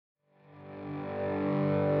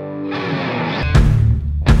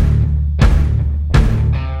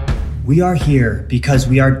We are here because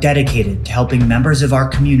we are dedicated to helping members of our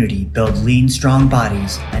community build lean, strong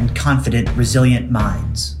bodies and confident, resilient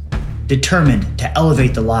minds. Determined to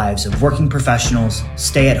elevate the lives of working professionals,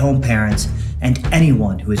 stay-at-home parents, and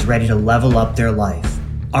anyone who is ready to level up their life.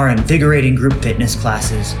 Our invigorating group fitness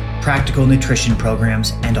classes, practical nutrition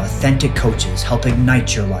programs, and authentic coaches help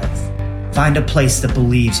ignite your life. Find a place that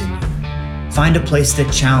believes in you. Find a place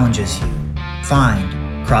that challenges you. Find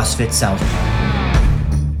CrossFit Southpaw.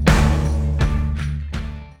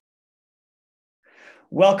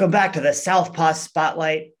 Welcome back to the Southpaw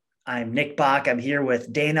Spotlight. I'm Nick Bach. I'm here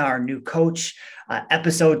with Dana, our new coach.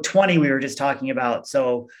 Episode 20 we were just talking about.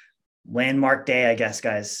 So landmark day, I guess,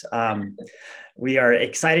 guys. We are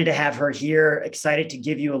excited to have her here, excited to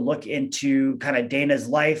give you a look into kind of Dana's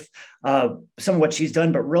life, some of what she's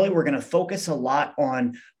done, but really we're going to focus a lot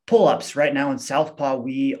on pull-ups. Right now in Southpaw,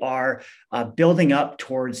 we are building up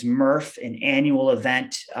towards Murph, an annual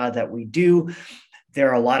event that we do. There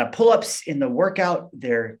are a lot of pull-ups in the workout.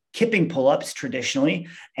 They're kipping pull-ups traditionally,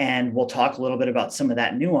 and we'll talk a little bit about some of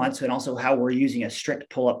that nuance and also how we're using a strict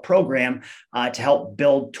pull-up program to help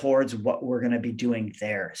build towards what we're going to be doing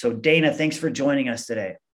there. So Dana, thanks for joining us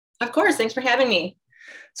today. Of course. Thanks for having me.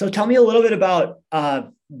 So tell me a little bit about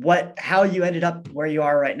how you ended up where you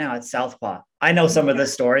are right now at Southpaw. I know some of the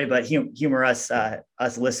story, but humor us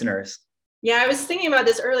listeners. Yeah, I was thinking about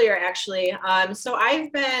this earlier, actually. So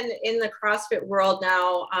I've been in the CrossFit world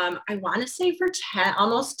now, I want to say for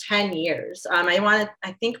almost 10 years.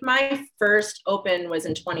 I think my first open was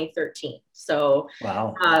in 2013. So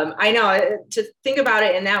wow. I know to think about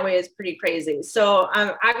it in that way is pretty crazy. So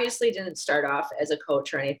obviously didn't start off as a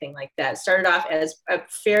coach or anything like that. Started off as a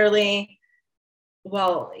fairly,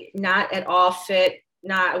 not at all fit.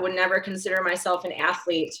 I would never consider myself an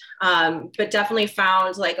athlete, but definitely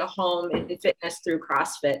found like a home in fitness through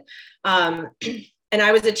CrossFit. And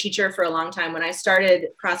I was a teacher for a long time. When I started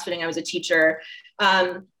CrossFitting, I was a teacher.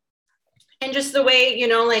 And just the way,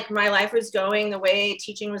 like my life was going, the way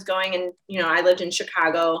teaching was going, and, I lived in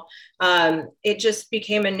Chicago, it just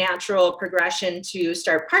became a natural progression to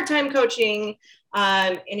start part-time coaching.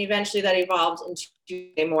 And eventually that evolved into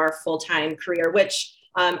a more full-time career, which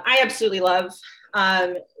I absolutely love.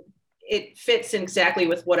 It fits exactly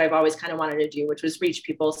with what I've always kind of wanted to do, which was reach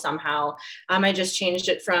people somehow. I just changed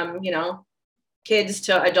it from, kids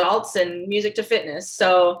to adults and music to fitness.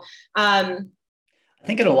 So I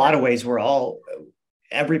think in a lot of ways,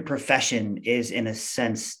 every profession is in a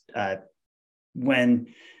sense,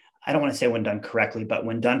 when I don't want to say when done correctly, but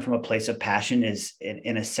when done from a place of passion is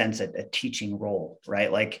in a sense, a teaching role,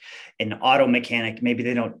 right? Like an auto mechanic, maybe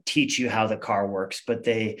they don't teach you how the car works, but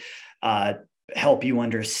they, help you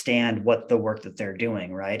understand what the work that they're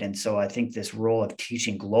doing. Right. And so I think this role of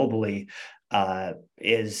teaching globally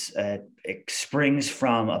it springs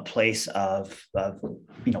from a place of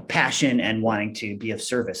passion and wanting to be of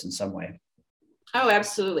service in some way. Oh,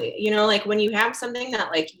 absolutely. Like when you have something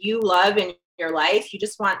that like you love in your life, you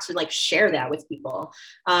just want to like share that with people.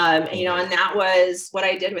 And that was what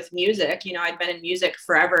I did with music. I'd been in music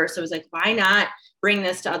forever. So it was like, why not bring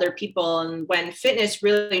this to other people? And when fitness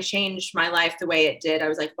really changed my life the way it did, I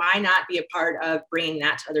was like, why not be a part of bringing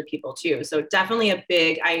that to other people too? So definitely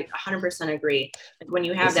I 100% agree. Like when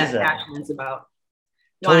you have that passion, it's about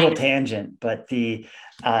total tangent, but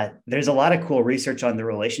there's a lot of cool research on the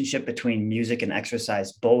relationship between music and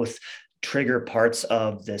exercise. Both trigger parts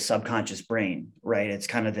of the subconscious brain, right? It's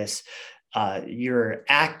kind of this, you're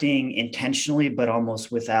acting intentionally, but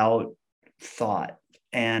almost without thought.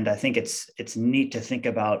 And I think it's neat to think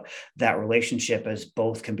about that relationship as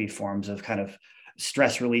both can be forms of kind of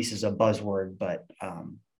stress release is a buzzword, but.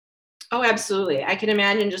 Oh, absolutely. I can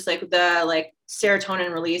imagine just like the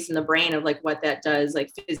serotonin release in the brain of like what that does,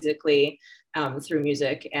 like physically through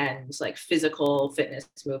music and like physical fitness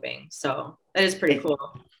moving. So that is pretty cool.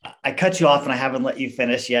 I cut you off and I haven't let you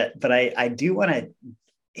finish yet, but I do want to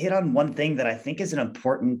hit on one thing that I think is an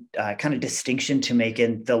important kind of distinction to make.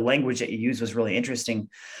 And the language that you used was really interesting.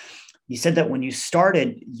 You said that when you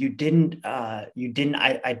started, you didn't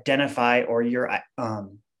identify, or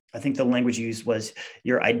I think the language you used was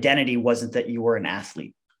your identity wasn't that you were an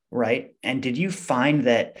athlete, right? And did you find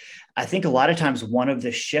that, I think a lot of times one of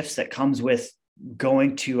the shifts that comes with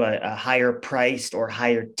going to a higher priced or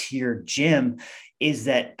higher tier gym is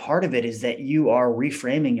that part of it is that you are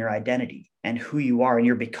reframing your identity and who you are, and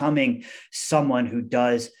you're becoming someone who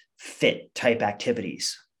does fit type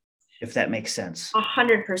activities. if that makes sense.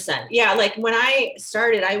 100%. Yeah. Like when I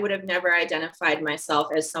started, I would have never identified myself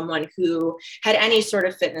as someone who had any sort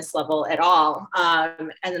of fitness level at all.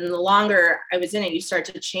 And then the longer I was in it, you start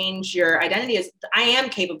to change your identity as I am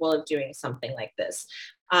capable of doing something like this.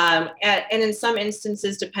 And in some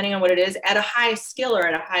instances, depending on what it is, at a high skill or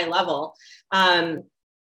at a high level.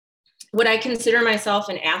 Would I consider myself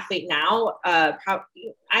an athlete now?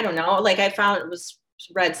 I don't know. Like I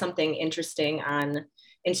read something interesting on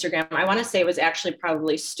Instagram. I want to say it was actually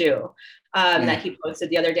probably Stu that he posted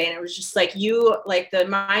the other day. And it was just like the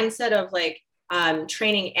mindset of like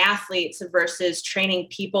training athletes versus training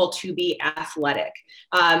people to be athletic.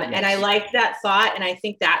 Yes. And I like that thought. And I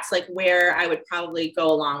think that's like where I would probably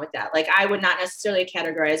go along with that. Like I would not necessarily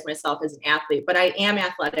categorize myself as an athlete, but I am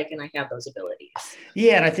athletic and I have those abilities.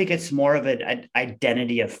 Yeah. And I think it's more of an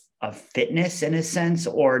identity of fitness in a sense,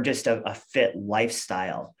 or just a fit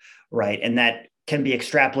lifestyle. Right. And that can be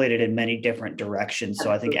extrapolated in many different directions.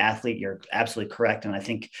 So I think athlete, you're absolutely correct. And I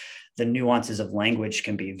think the nuances of language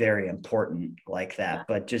can be very important like that,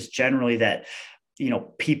 but just generally that,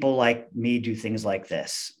 people like me do things like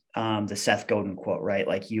this. The Seth Godin quote, right?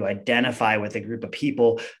 Like you identify with a group of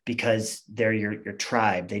people because they're your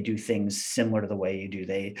tribe. They do things similar to the way you do.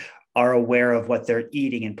 They are aware of what they're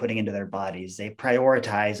eating and putting into their bodies. They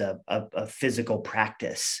prioritize a physical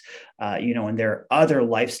practice, and there are other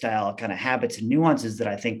lifestyle kind of habits and nuances that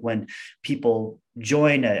I think when people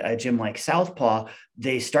join a gym like Southpaw,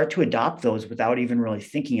 they start to adopt those without even really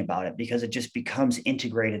thinking about it because it just becomes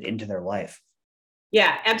integrated into their life.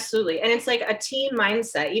 Yeah, absolutely. And it's like a team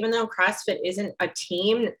mindset, even though CrossFit isn't a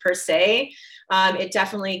team per se, it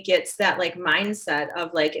definitely gets that like mindset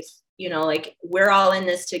of like, if, like we're all in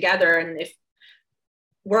this together. And if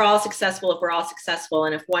we're all successful,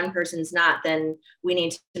 and if one person's not, then we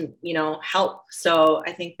need to, help. So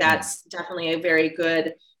I think that's definitely a very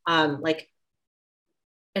good, like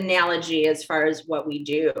analogy as far as what we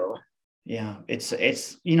do. Yeah. It's,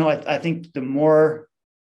 I think the more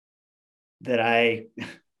that I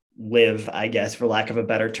live, I guess, for lack of a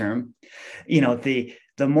better term, the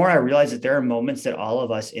more I realize that there are moments that all of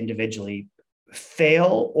us individually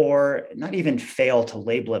fail, or not even fail to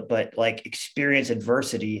label it, but like experience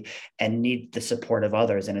adversity and need the support of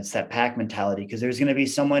others. And it's that pack mentality, because there's going to be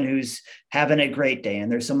someone who's having a great day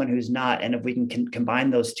and there's someone who's not. And if we can combine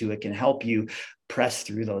those two, it can help you press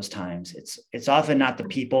through those times. It's often not the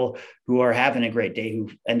people who are having a great day who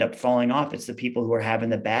end up falling off. It's the people who are having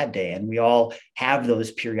the bad day. And we all have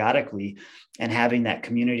those periodically, and having that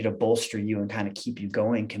community to bolster you and kind of keep you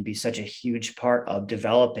going can be such a huge part of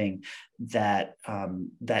developing that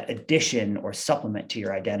addition or supplement to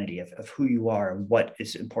your identity of who you are and what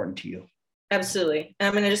is important to you. Absolutely. And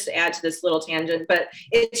I'm going to just add to this little tangent, but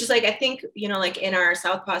it's just like, I think, like in our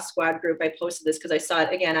Southpaw squad group, I posted this because I saw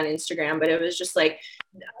it again on Instagram, but it was just like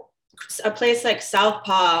a place like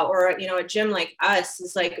Southpaw or, a gym like us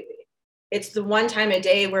is like, it's the one time a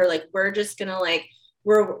day where like, we're just going to like,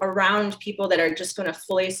 we're around people that are just going to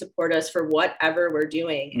fully support us for whatever we're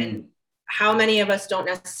doing. And how many of us don't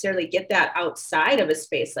necessarily get that outside of a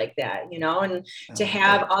space like that, and to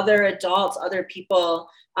have other adults, other people,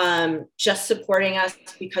 just supporting us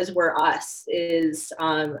because we're us is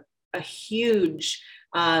a huge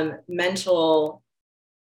mental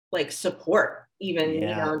like support even.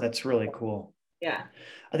 That's really cool. Yeah,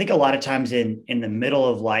 I think a lot of times in the middle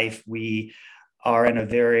of life we are in a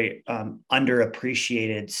very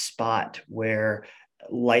underappreciated spot where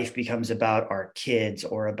life becomes about our kids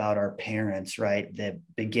or about our parents, right? The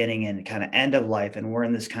beginning and kind of end of life, and we're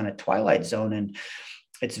in this kind of twilight zone, and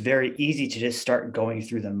it's very easy to just start going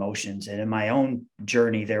through the motions. And in my own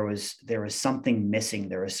journey, there was something missing.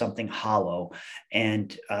 There was something hollow.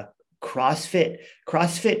 And CrossFit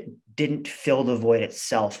didn't fill the void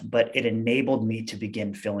itself, but it enabled me to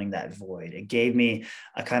begin filling that void. It gave me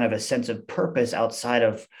a kind of a sense of purpose outside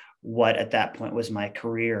of what at that point was my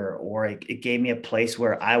career, or it gave me a place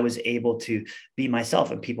where I was able to be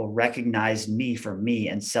myself and people recognized me for me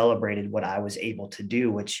and celebrated what I was able to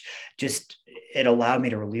do, which just, it allowed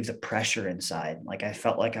me to relieve the pressure inside. Like I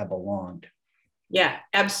felt like I belonged. Yeah,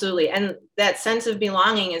 absolutely. And that sense of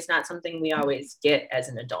belonging is not something we always get as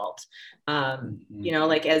an adult.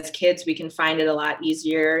 Like as kids, we can find it a lot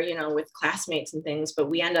easier, with classmates and things, but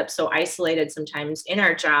we end up so isolated sometimes in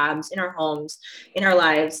our jobs, in our homes, in our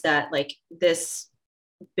lives, that like this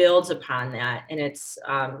builds upon that. And it's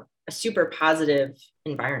a super positive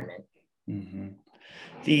environment. Mm-hmm.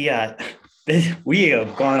 We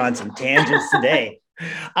have gone on some tangents today.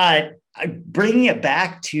 Bringing it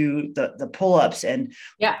back to the pull-ups, and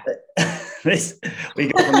this, we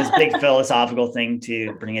go from this big philosophical thing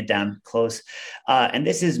to bring it down close. And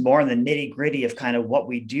this is more in the nitty gritty of kind of what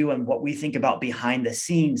we do and what we think about behind the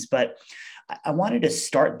scenes. But I wanted to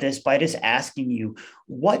start this by just asking you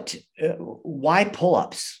why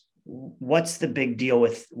pull-ups? What's the big deal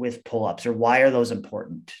with pull-ups, or why are those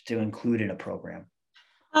important to include in a program?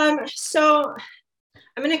 So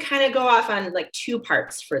I'm going to kind of go off on like two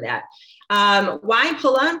parts for that. Why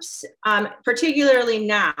pull-ups, particularly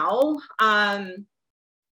now,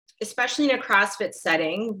 especially in a CrossFit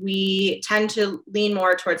setting, we tend to lean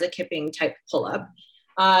more towards a kipping type pull-up.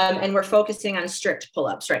 And we're focusing on strict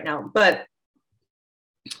pull-ups right now. But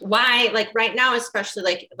why, like right now, especially,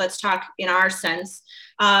 like, let's talk in our sense,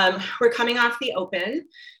 we're coming off the open.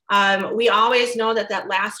 We always know that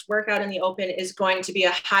last workout in the open is going to be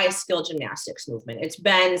a high skill gymnastics movement. It's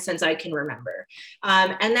been since I can remember.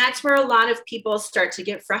 And that's where a lot of people start to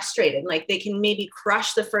get frustrated. Like they can maybe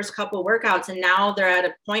crush the first couple workouts, and now they're at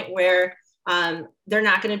a point where they're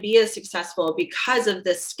not going to be as successful because of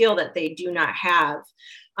the skill that they do not have.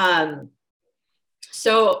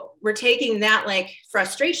 So we're taking that like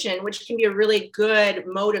frustration, which can be a really good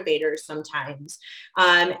motivator sometimes,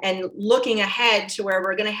 and looking ahead to where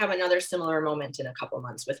we're going to have another similar moment in a couple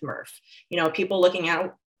months with Murph. You know, people looking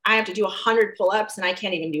at, I have to do 100 pull-ups and I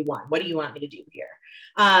can't even do one. What do you want me to do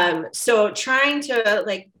here? So trying to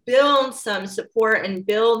like build some support and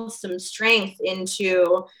build some strength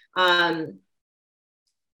into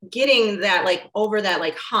getting that like over that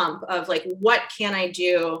like hump of like, what can I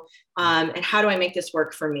do? And how do I make this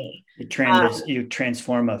work for me? You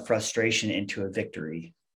transform a frustration into a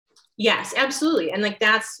victory. Yes, absolutely. And like,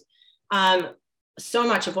 that's so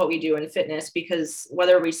much of what we do in fitness, because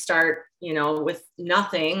whether we start, you know, with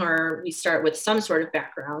nothing or we start with some sort of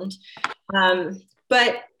background.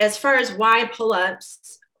 But as far as why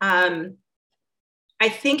pull-ups, I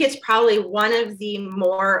think it's probably one of the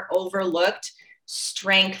more overlooked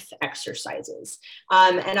strength exercises.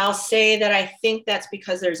 And I'll say that I think that's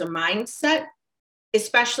because there's a mindset,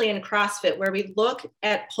 especially in CrossFit, where we look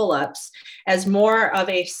at pull-ups as more of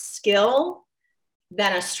a skill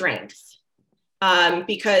than a strength.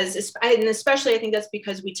 Because, and especially I think that's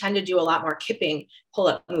because we tend to do a lot more kipping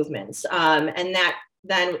pull-up movements. And that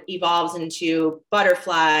then evolves into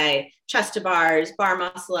butterfly, chest to bars, bar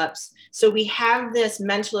muscle ups. So we have this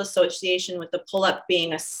mental association with the pull-up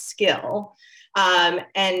being a skill.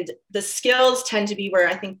 And the skills tend to be where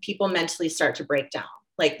I think people mentally start to break down.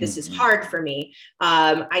 Like, this is hard for me.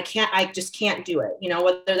 I just can't do it. You know,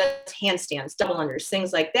 whether that's handstands, double unders,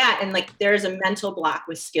 things like that. And like, there's a mental block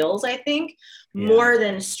with skills, I think, more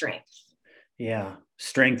than strength. Yeah.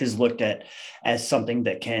 Strength is looked at as something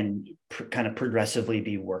that can kind of progressively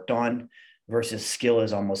be worked on, versus skill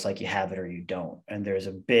is almost like you have it or you don't. And there's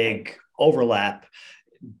a big overlap.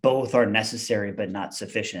 Both are necessary, but not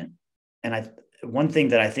sufficient. And one thing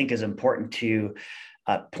that I think is important to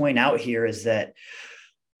point out here is that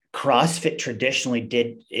CrossFit traditionally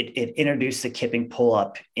it introduced the kipping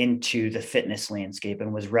pull-up into the fitness landscape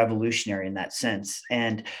and was revolutionary in that sense.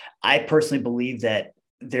 And I personally believe that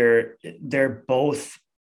they're both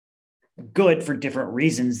good for different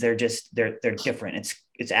reasons. They're different.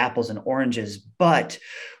 It's apples and oranges. But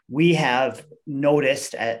we have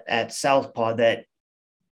noticed at Southpaw that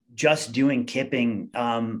just doing kipping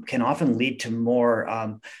can often lead to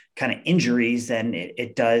more kind of injuries than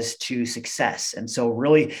it does to success. And so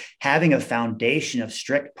really having a foundation of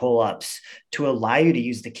strict pull-ups to allow you to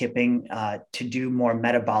use the kipping to do more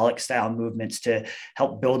metabolic style movements to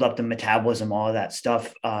help build up the metabolism, all of that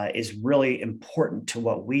stuff is really important to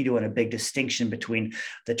what we do, and a big distinction between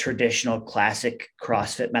the traditional classic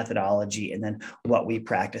CrossFit methodology and then what we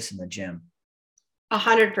practice in the gym.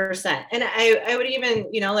 100%. And I would even,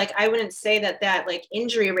 you know, like, I wouldn't say that like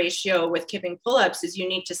injury ratio with kipping pull-ups is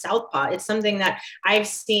unique to Southpaw. It's something that I've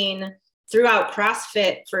seen throughout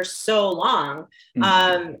CrossFit for so long.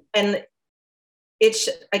 And it's,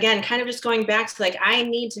 again, kind of just going back to like, I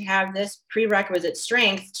need to have this prerequisite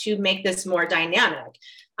strength to make this more dynamic.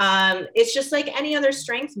 It's just like any other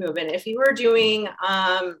strength movement. If you were doing,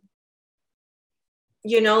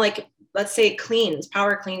 you know, like, let's say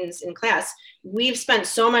power cleans in class, we've spent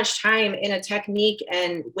so much time in a technique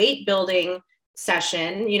and weight building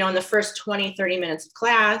session, you know, in the first 20, 30 minutes of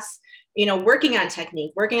class, you know, working on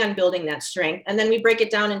technique, working on building that strength. And then we break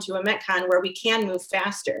it down into a Metcon where we can move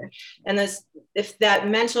faster. And if that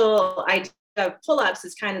mental idea of pull-ups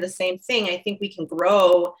is kind of the same thing, I think we can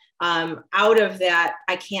grow out of that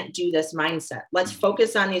I can't do this mindset. Let's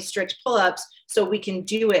focus on these strict pull-ups so we can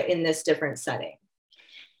do it in this different setting.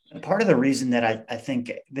 Part of the reason that I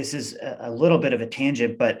think this is a little bit of a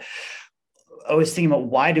tangent, but I was thinking about,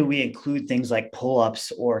 why do we include things like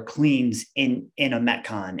pull-ups or cleans in a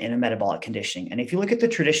Metcon, in a metabolic conditioning? And if you look at the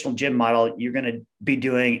traditional gym model, you're going to be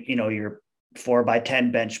doing, your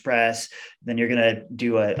 4x10 bench press, then you're going to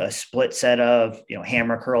do a split set of,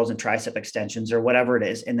 hammer curls and tricep extensions or whatever it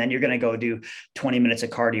is. And then you're going to go do 20 minutes of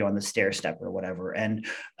cardio on the stair step or whatever. And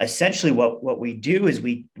essentially what we do is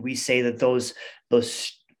we say that those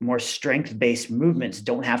more strength-based movements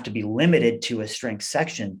don't have to be limited to a strength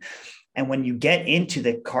section. And when you get into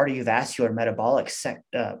the cardiovascular metabolic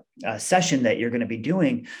session that you're going to be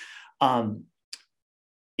doing,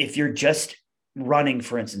 if you're just running,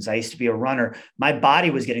 for instance, I used to be a runner, my body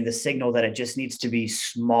was getting the signal that it just needs to be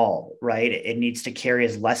small, right? It needs to carry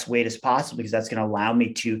as less weight as possible, because that's going to allow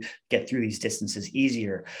me to get through these distances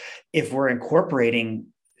easier. If we're incorporating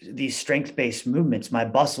these strength-based movements, my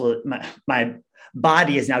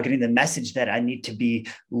body is now getting the message that I need to be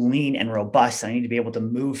lean and robust. I need to be able to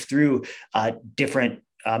move through different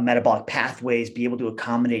metabolic pathways, be able to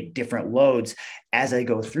accommodate different loads as I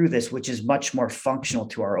go through this, which is much more functional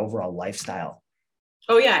to our overall lifestyle.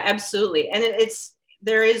 Oh yeah, absolutely. And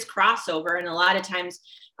there is crossover. And a lot of times,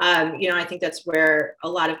 I think that's where a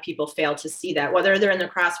lot of people fail to see that, whether they're in the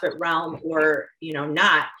CrossFit realm or,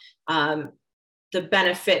 not, the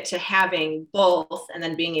benefit to having both and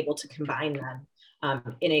then being able to combine them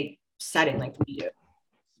in a setting like we do.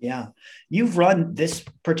 Yeah. You've run this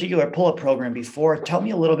particular pull-up program before. Tell me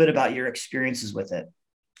a little bit about your experiences with it.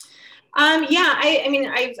 I've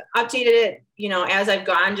updated it, as I've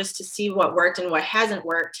gone, just to see what worked and what hasn't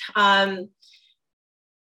worked. The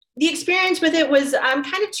experience with it was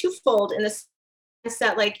kind of twofold, in the sense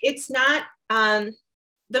that, like, it's not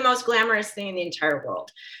the most glamorous thing in the entire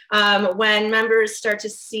world. When members start to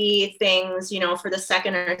see things, for the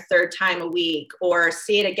second or third time a week, or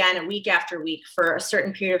see it again a week after week for a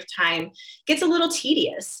certain period of time, it gets a little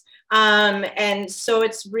tedious. And so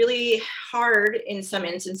it's really hard in some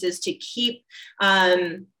instances to keep,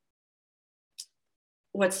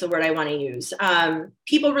 what's the word I want to use?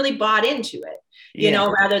 People really bought into it,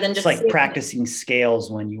 rather than just like practicing scales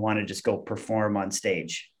when you want to just go perform on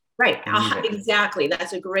stage. Right. Exactly.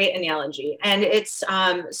 That's a great analogy. And it's,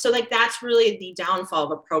 so like, that's really the downfall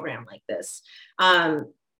of a program like this.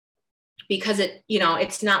 Because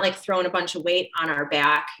it's not like throwing a bunch of weight on our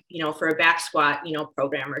back, for a back squat,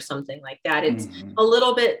 program or something like that. It's a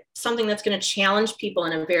little bit something that's going to challenge people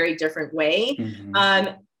in a very different way.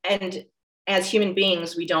 And as human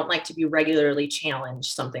beings, we don't like to be regularly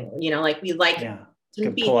challenged something, like we like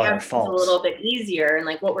to be a little bit easier and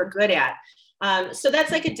like what we're good at. So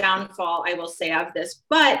that's like a downfall, I will say, of this,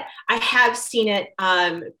 but I have seen it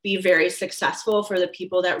be very successful for the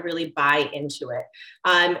people that really buy into it.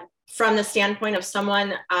 From the standpoint of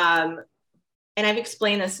someone, and I've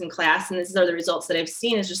explained this in class, and these are the results that I've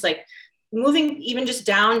seen, is just like moving even just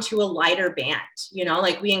down to a lighter band,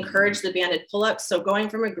 like we encourage the banded pull-ups. So going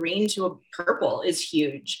from a green to a purple is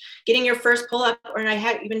huge. Getting your first pull-up, and I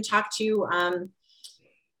had even talked to,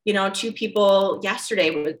 two people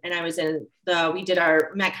yesterday, and I was we did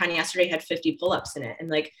our Metcon yesterday, had 50 pull-ups in it. And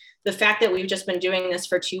like the fact that we've just been doing this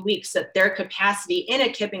for 2 weeks, that their capacity in a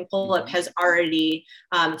kipping pull-up has already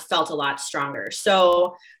felt a lot stronger.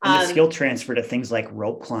 So and the skill transfer to things like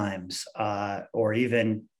rope climbs or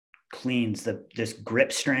even cleans, this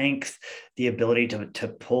grip strength, the ability to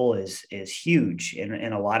pull is huge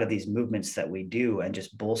in a lot of these movements that we do, and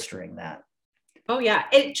just bolstering that. Oh yeah,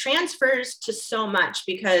 it transfers to so much,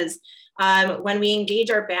 because when we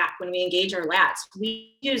engage our back, when we engage our lats,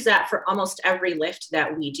 we use that for almost every lift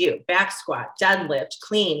that we do: back squat, deadlift,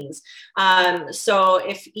 cleans. So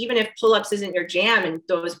even if pull-ups isn't your jam and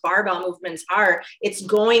those barbell movements are, it's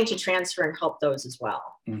going to transfer and help those as well.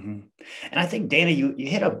 And I think, Dana, you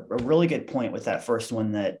hit a really good point with that first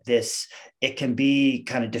one, that it can be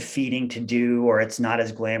kind of defeating to do, or it's not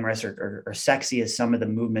as glamorous or sexy as some of the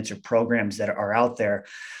movements or programs that are out there.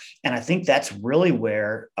 And I think that's really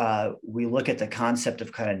where we look at the concept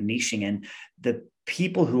of kind of niching. And the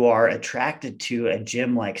people who are attracted to a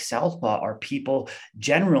gym like Southpaw are people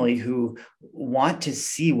generally who want to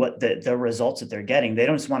see what the results that they're getting. They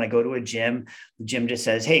don't just want to go to a gym. The gym just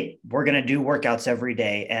says, hey, we're going to do workouts every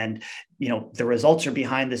day. And, the results are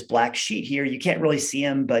behind this black sheet here. You can't really see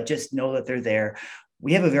them, but just know that they're there.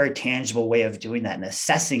 We have a very tangible way of doing that and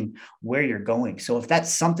assessing where you're going. So if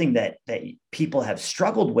that's something that people have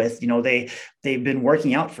struggled with, they've been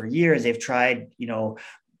working out for years. They've tried,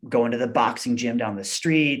 going to the boxing gym down the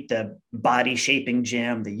street, the body shaping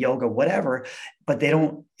gym, the yoga, whatever, but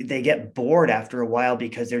they get bored after a while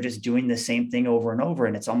because they're just doing the same thing over and over.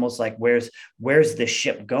 And it's almost like, where's the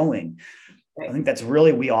ship going? I think that's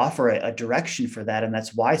really, we offer a direction for that. And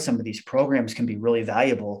that's why some of these programs can be really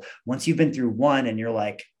valuable. Once you've been through one and you're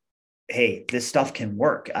like, hey, this stuff can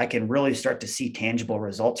work, I can really start to see tangible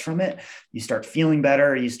results from it. You start feeling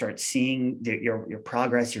better. You start seeing your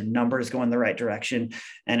progress, your numbers go in the right direction.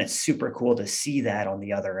 And it's super cool to see that on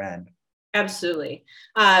the other end. Absolutely.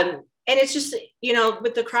 And it's just,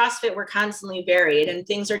 with the CrossFit, we're constantly varied and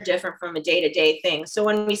things are different from a day-to-day thing. So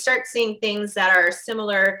when we start seeing things that are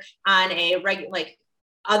similar on a like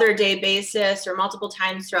other day basis or multiple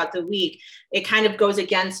times throughout the week, it kind of goes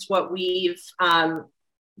against what we've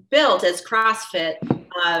built as CrossFit.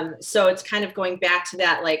 So it's kind of going back to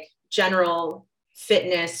that like general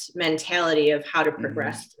fitness mentality of how to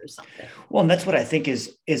progress through something. Well, and that's what I think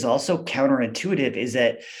is also counterintuitive, is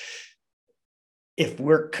that if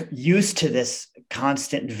we're used to this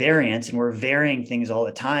constant variance and we're varying things all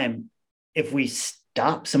the time, if we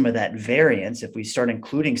stop some of that variance, if we start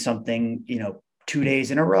including something, 2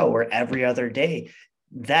 days in a row or every other day,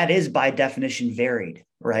 that is by definition varied,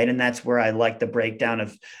 right? And that's where I like the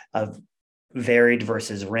breakdown of varied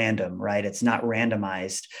versus random, right? It's not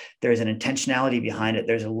randomized. There's an intentionality behind it.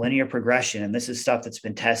 There's a linear progression. And this is stuff that's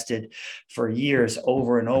been tested for years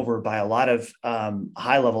over and over by a lot of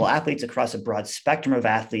high-level athletes across a broad spectrum of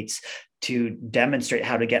athletes to demonstrate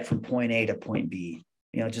how to get from point A to point B.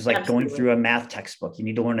 Just like Absolutely. Going through a math textbook, you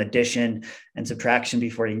need to learn addition and subtraction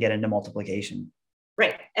before you can get into multiplication.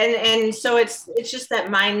 Right. And so it's just that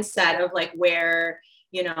mindset of like where,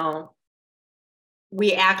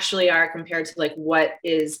 we actually are compared to like what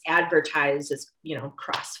is advertised as,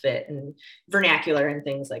 CrossFit and vernacular and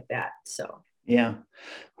things like that. So, yeah.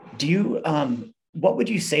 Do you, what would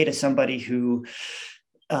you say to somebody who,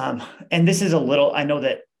 and this is I know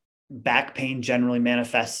that back pain generally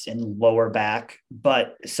manifests in lower back,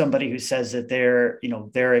 but somebody who says that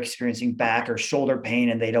they're experiencing back or shoulder pain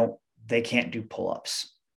and they can't do pull-ups.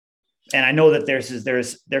 And I know that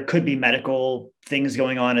there could be medical things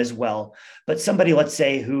going on as well, but somebody, let's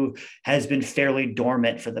say, who has been fairly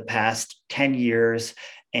dormant for the past 10 years,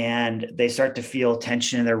 and they start to feel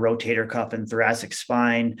tension in their rotator cuff and thoracic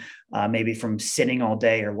spine, maybe from sitting all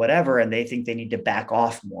day or whatever, and they think they need to back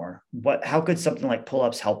off more. How could something like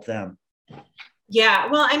pull-ups help them? Yeah,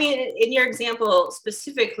 well, I mean, in your example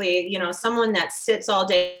specifically, someone that sits all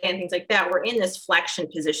day and things like that, we're in this flexion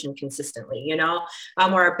position consistently, where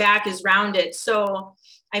our back is rounded. So,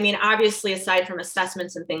 I mean, obviously, aside from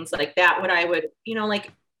assessments and things like that, what I would,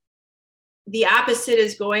 like the opposite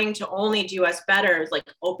is going to only do us better, is like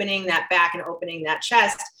opening that back and opening that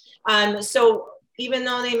chest. So even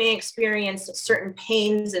though they may experience certain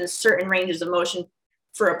pains and certain ranges of motion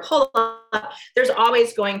for a pull-up, there's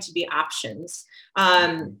always going to be options.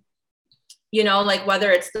 Like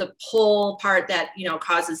whether it's the pull part that,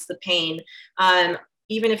 causes the pain,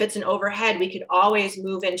 even if it's an overhead, we could always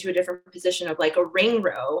move into a different position of like a ring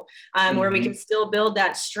row, where we can still build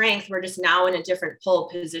that strength. We're just now in a different pull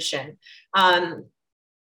position.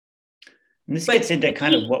 This gets into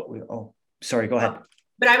kind of sorry, go ahead.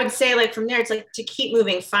 But I would say like from there, it's like to keep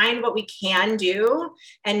moving, find what we can do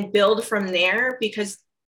and build from there, because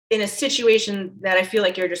in a situation that I feel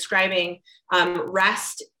like you're describing,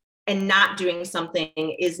 rest and not doing something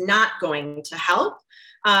is not going to help.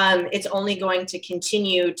 It's only going to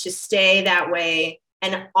continue to stay that way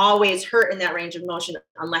and always hurt in that range of motion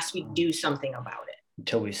unless we do something about it.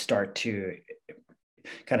 Until we start to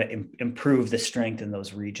kind of improve the strength in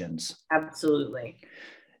those regions. Absolutely.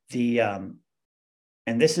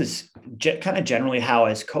 And this is kind of generally how,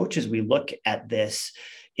 as coaches, we look at this,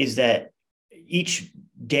 is that each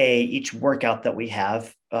day, each workout that we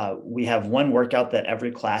have one workout that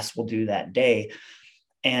every class will do that day.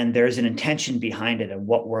 And there's an intention behind it and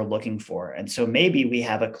what we're looking for. And so maybe we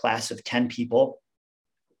have a class of 10 people.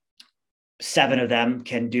 7 of them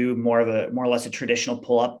can do more or less a traditional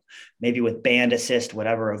pull-up, maybe with band assist,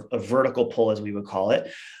 whatever, a vertical pull, as we would call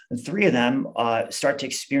it. And 3 of them start to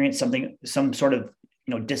experience some sort of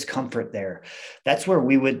discomfort there. That's where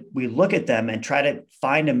we look at them and try to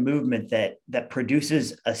find a movement that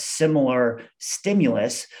produces a similar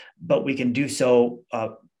stimulus, but we can do so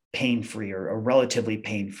pain-free or relatively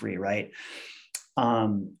pain-free, right?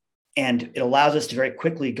 And it allows us to very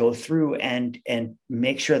quickly go through and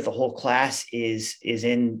make sure that the whole class is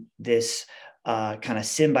in this kind of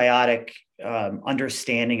symbiotic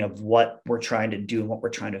understanding of what we're trying to do and what we're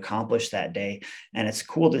trying to accomplish that day. And it's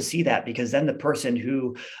cool to see that, because then the person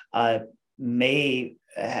who may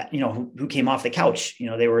who came off the couch.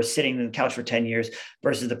 They were sitting on the couch for 10 years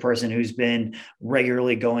versus the person who's been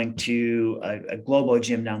regularly going to a Globo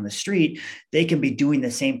gym down the street. They can be doing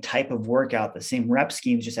the same type of workout, the same rep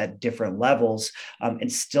schemes, just at different levels,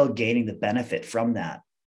 and still gaining the benefit from that.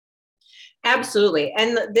 Absolutely.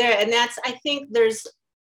 And that's, I think there's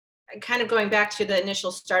kind of going back to the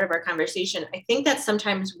initial start of our conversation. I think that's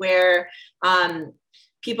sometimes where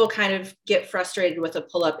people kind of get frustrated with a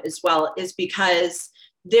pull-up as well, is because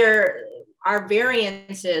there are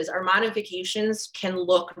variances, our modifications can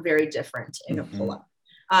look very different in a pull-up.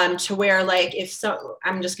 To where, like,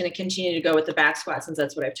 I'm just going to continue to go with the back squat, since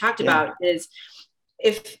that's what I've talked about, is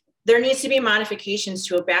if there needs to be modifications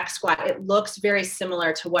to a back squat, it looks very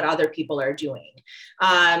similar to what other people are doing.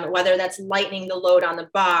 Whether that's lightening the load on the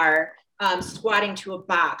bar, squatting to a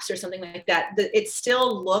box or something like that, it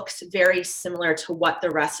still looks very similar to what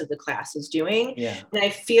the rest of the class is doing. Yeah. And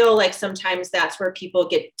I feel like sometimes that's where people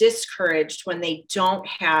get discouraged when they don't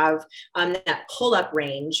have that pull-up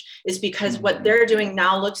range, is because what they're doing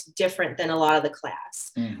now looks different than a lot of the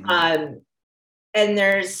class. And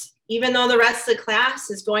even though the rest of the class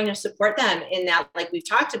is going to support them in that, like we've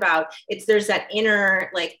talked about, there's that inner,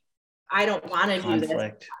 like, I don't want to do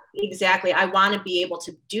this. Exactly. I want to be able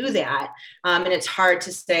to do that. And it's hard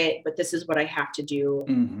to say, but this is what I have to do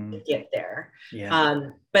to get there.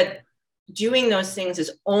 Yeah. But doing those things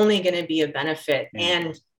is only going to be a benefit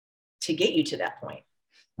and to get you to that point.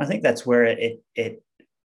 I think that's where it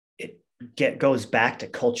goes back to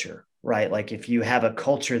culture, right? Like, if you have a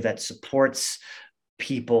culture that supports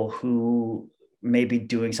people who may be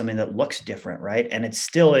doing something that looks different, right? And it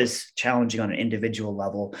still is challenging on an individual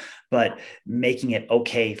level, but making it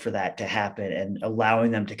okay for that to happen and allowing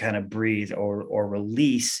them to kind of breathe or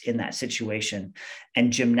release in that situation.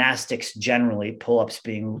 And gymnastics generally, pull-ups,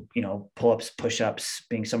 push-ups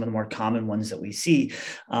being some of the more common ones that we see,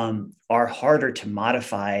 are harder to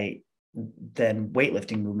modify than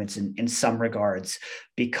weightlifting movements in some regards,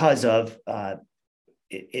 because of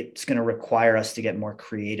it's going to require us to get more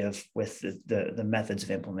creative with the methods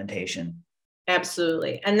of implementation.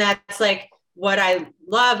 Absolutely. And that's like what I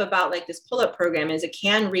love about like this pull-up program, is it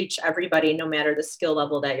can reach everybody no matter the skill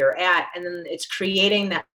level that you're at. And then it's creating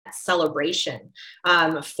that celebration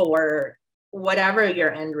for whatever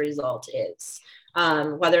your end result is.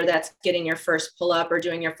 Whether that's getting your first pull-up or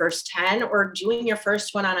doing your first 10 or doing your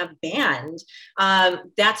first one on a band,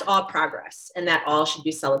 that's all progress, and that all should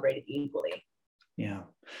be celebrated equally. Yeah.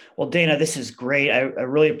 Well, Dana, this is great. I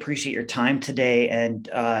really appreciate your time today. And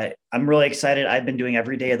I'm really excited. I've been doing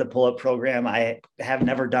every day of the pull-up program. I have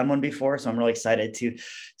never done one before, so I'm really excited to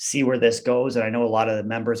see where this goes. And I know a lot of the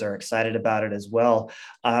members are excited about it as well.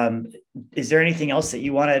 Is there anything else that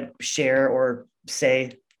you want to share or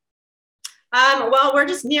say? Well, we're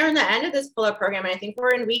just nearing the end of this pull-up program. I think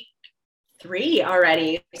we're in week 3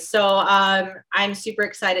 already. So I'm super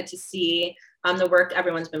excited to see the work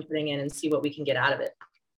everyone's been putting in and see what we can get out of it.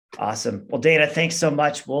 Awesome. Well, Dana, thanks so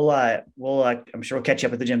much. I'm sure we'll catch you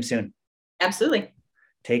up at the gym soon. Absolutely.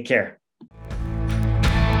 Take care.